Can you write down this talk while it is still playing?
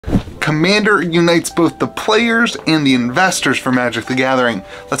Commander unites both the players and the investors for Magic the Gathering.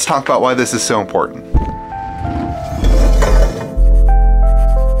 Let's talk about why this is so important.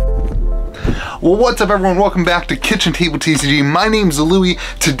 Well, what's up everyone? Welcome back to Kitchen Table TCG. My name's Louie.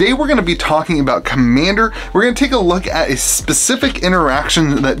 Today we're going to be talking about Commander. We're going to take a look at a specific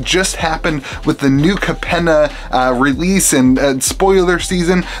interaction that just happened with the new Capenna release and spoiler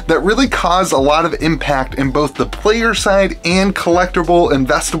season that really caused a lot of impact in both the player side and collectible,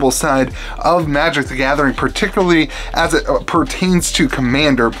 investable side of Magic the Gathering, particularly as it pertains to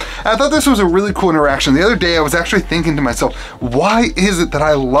Commander. I thought this was a really cool interaction. The other day I was actually thinking to myself, why is it that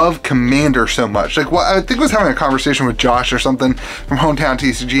I love Commander so much? Like, well, I think I was having a conversation with Josh or something from Hometown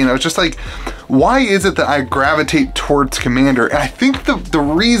TCG, and I was just like, why is it that I gravitate towards Commander? And I think the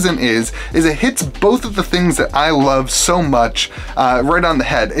reason is it hits both of the things that I love so much right on the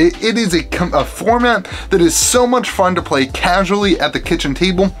head. It is a format that is so much fun to play casually at the kitchen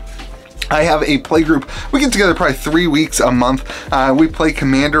table. I have a play group. We get together probably 3 weeks a month. We play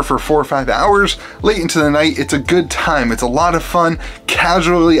Commander for 4 or 5 hours late into the night. It's a good time. It's a lot of fun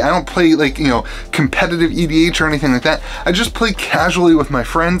casually. I don't play like, you know, competitive EDH or anything like that. I just play casually with my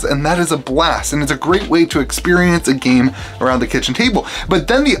friends, and that is a blast. And it's a great way to experience a game around the kitchen table. But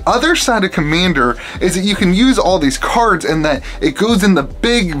then the other side of Commander is that you can use all these cards and that it goes in the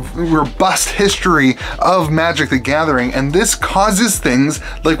big, robust history of Magic the Gathering. And this causes things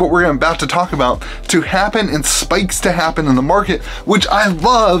like what we're about to talk about to happen, and spikes to happen in the market, which I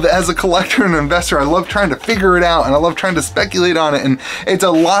love as a collector and investor. I love trying to figure it out, and I love trying to speculate on it, and it's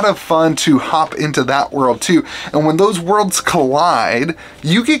a lot of fun to hop into that world too. And when those worlds collide,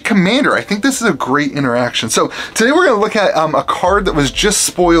 you get Commander. I think this is a great interaction. So today we're going to look at a card that was just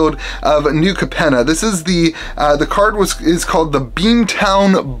spoiled of new Capenna. This is the card is called the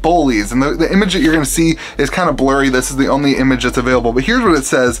Beamtown Bullies, and the image that you're going to see is kind of blurry. This is the only image that's available, but here's what it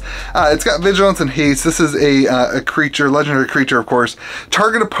says. It's got vigilance and haste. This is a creature, legendary creature, of course.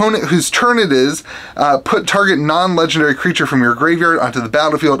 Target opponent whose turn it is, put target non-legendary creature from your graveyard onto the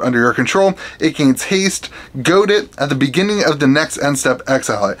battlefield under your control. It gains haste. Goad it at the beginning of the next end step.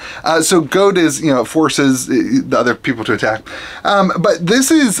 Exile it. So goad is, you know, forces the other people to attack. But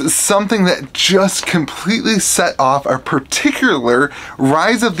this is something that just completely set off a particular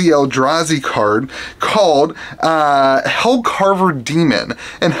Rise of the Eldrazi card called Hellcarver Demon.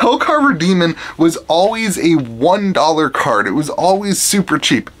 And Hellcarver Demon was always a $1 card. It was always super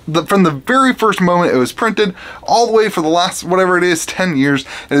cheap. From the very first moment it was printed, all the way for the last, whatever it is, 10 years,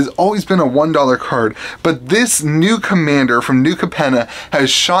 it has always been a $1 card. But this new Commander from New Capenna has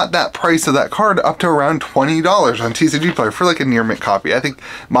shot that price of that card up to around $20 on TCG Player for like a near mint copy. I think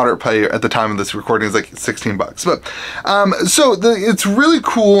moderate play at the time of this recording is like 16 bucks. But it's really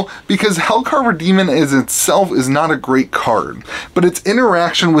cool because Hellcarver Demon itself is not a great card, but its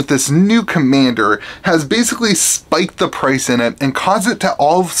interaction with this new Commander has basically spiked the price in it and caused it to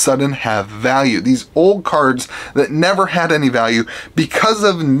all of a sudden have value. These old cards that never had any value, because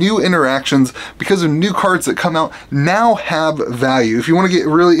of new interactions, because of new cards that come out, now have value. If you want to get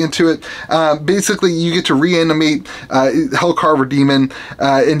really into it, basically you get to reanimate Hellcarver Demon,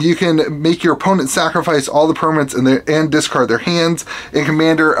 and you can make your opponent sacrifice all the permanents and discard their hands. In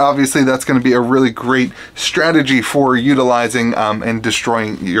Commander, obviously that's going to be a really great strategy for utilizing and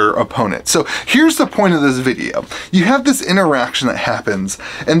destroying your opponent. So here's the point of this video. You have this interaction that happens,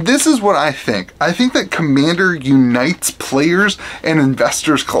 and this is what I think. I think that Commander unites players and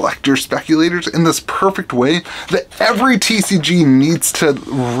investors, collectors, speculators in this perfect way that every TCG needs to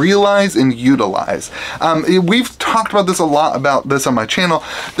realize and utilize. We've talked about this a lot on my channel,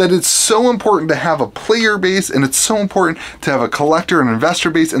 that it's so important to have a player base, and it's so important to have a collector and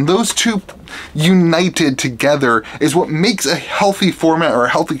investor base, and those two united together is what makes a healthy format or a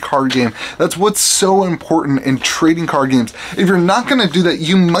healthy card game. That's what's so important in trading card games. If you're not going to do that,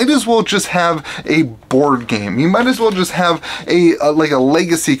 you might as well just have a board game. You might as well just have like a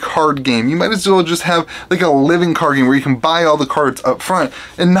legacy card game. You might as well just have like a living card game where you can buy all the cards up front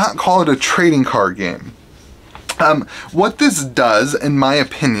and not call it a trading card game. What this does, in my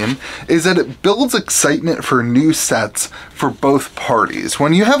opinion, is that it builds excitement for new sets for both parties.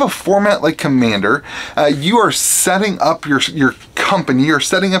 When you have a format like Commander, you are setting up your company, you're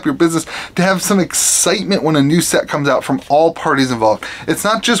setting up your business to have some excitement when a new set comes out from all parties involved. It's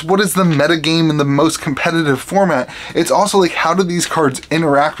not just what is the meta game in the most competitive format, it's also like how do these cards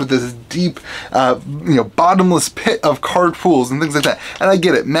interact with this deep, bottomless pit of card pools and things like that. And I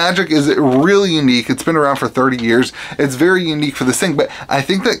get it, Magic is really unique. It's been around for 30 years. years. It's very unique for this thing, but I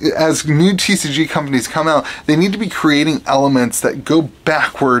think that as new TCG companies come out, they need to be creating elements that go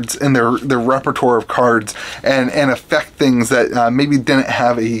backwards in their repertoire of cards and affect things that maybe didn't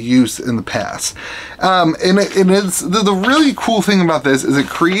have a use in the past. And it's the really cool thing about this is it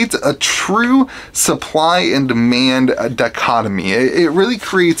creates a true supply and demand dichotomy. It really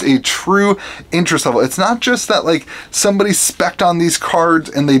creates a true interest level. It's not just that like somebody spec'd on these cards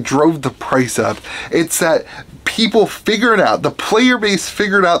and they drove the price up. It's that people figured out, the player base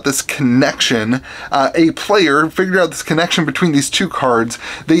figured out this connection, a player figured out this connection between these two cards.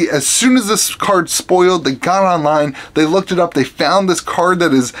 They, as soon as this card spoiled, they got online, they looked it up, they found this card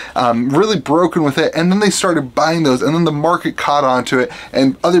that is really broken with it, and then they started buying those, and then the market caught on to it,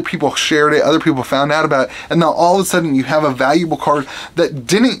 and other people shared it, other people found out about it, and now all of a sudden you have a valuable card that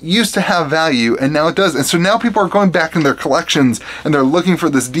didn't used to have value, and now it does. And so now people are going back in their collections, and they're looking for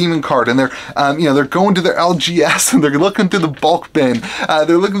this demon card, and they're, you know, they're going to their LGS, and they're looking through the bulk bin,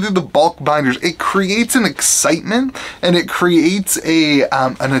 they're looking through the bulk binders. It creates an excitement, and it creates a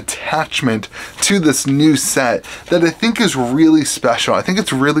an attachment to this new set that I think is really special. I think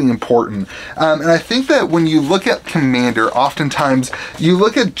it's really important, and I think that when you look at Commander, oftentimes you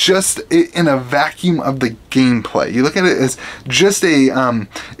look at just it in a vacuum of the gameplay. You look at it as just a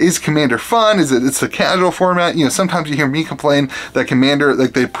is Commander fun? Is it? It's the casual format. You know, sometimes you hear me complain that Commander,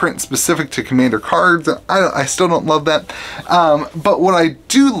 like they print specific to Commander cards. I still don't love that, but what I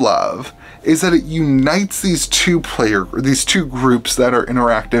do love is that it unites these two groups that are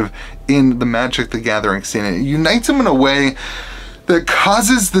interactive in the Magic the Gathering scene. It unites them in a way that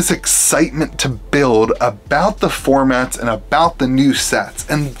causes this excitement to build about the formats and about the new sets.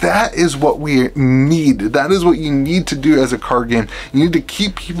 And that is what we need. That is what you need to do as a card game. You need to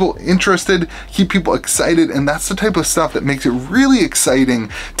keep people interested, keep people excited, and that's the type of stuff that makes it really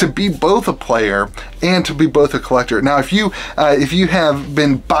exciting to be both a player and to be both a collector. Now, if you have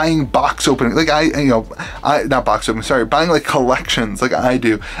been buying box opening, like not box opening, sorry, buying like collections like I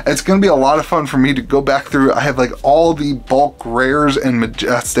do, it's gonna be a lot of fun for me to go back through. I have like all the bulk rares and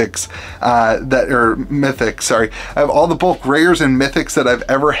majestics that are mythics, sorry. I have all the bulk rares and mythics that I've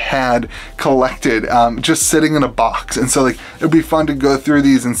ever had collected, just sitting in a box. And so like it'd be fun to go through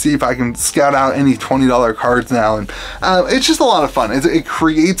these and see if I can scout out any $20 cards now. And it's just a lot of fun. It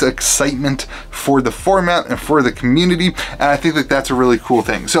creates excitement for the format and for the community, and I think that that's a really cool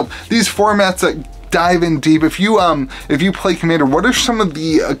thing. So these formats that dive in deep, if you play Commander, what are some of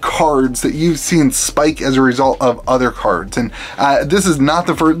the cards that you've seen spike as a result of other cards? And this is not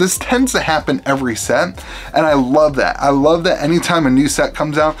the first, this tends to happen every set, and I love that. I love that anytime a new set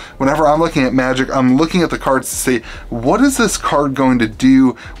comes out, whenever I'm looking at Magic, I'm looking at the cards to say, what is this card going to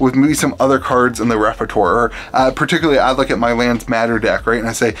do with maybe some other cards in the repertoire? Or particularly, I look at my Lands Matter deck, right, and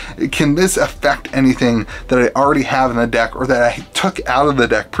I say, can this affect anything that I already have in the deck or that I took out of the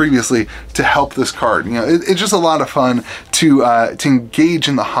deck previously to help this card? You know, it's just a lot of fun to engage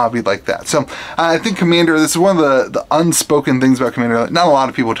in the hobby like that. So I think Commander, this is one of the unspoken things about Commander that not a lot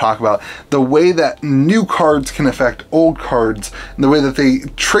of people talk about, the way that new cards can affect old cards, and the way that they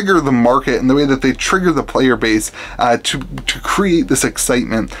trigger the market, and the way that they trigger the player base to create this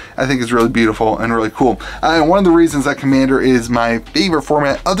excitement, I think is really beautiful and really cool. And one of the reasons that Commander is my favorite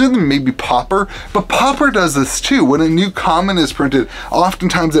format, other than maybe Pauper, but Pauper does this too. When a new common is printed,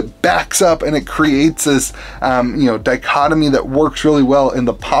 oftentimes it backs up and it creates this you know, dichotomy that works really well in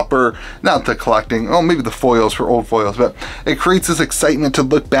the Pauper, not the collecting, oh maybe the foils for old foils, but it creates this excitement to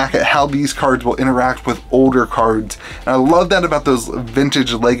look back at how these cards will interact with older cards. And I love that about those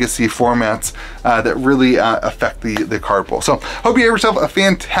vintage legacy formats that really affect the card pool. So hope you have yourself a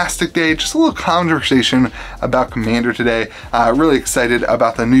fantastic day. Just a little conversation about Commander today. Really excited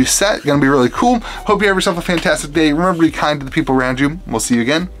about the new set. Gonna be really cool. Hope you have yourself a fantastic day. Remember to be kind to the people around you. We'll see you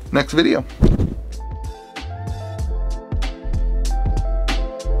again next video.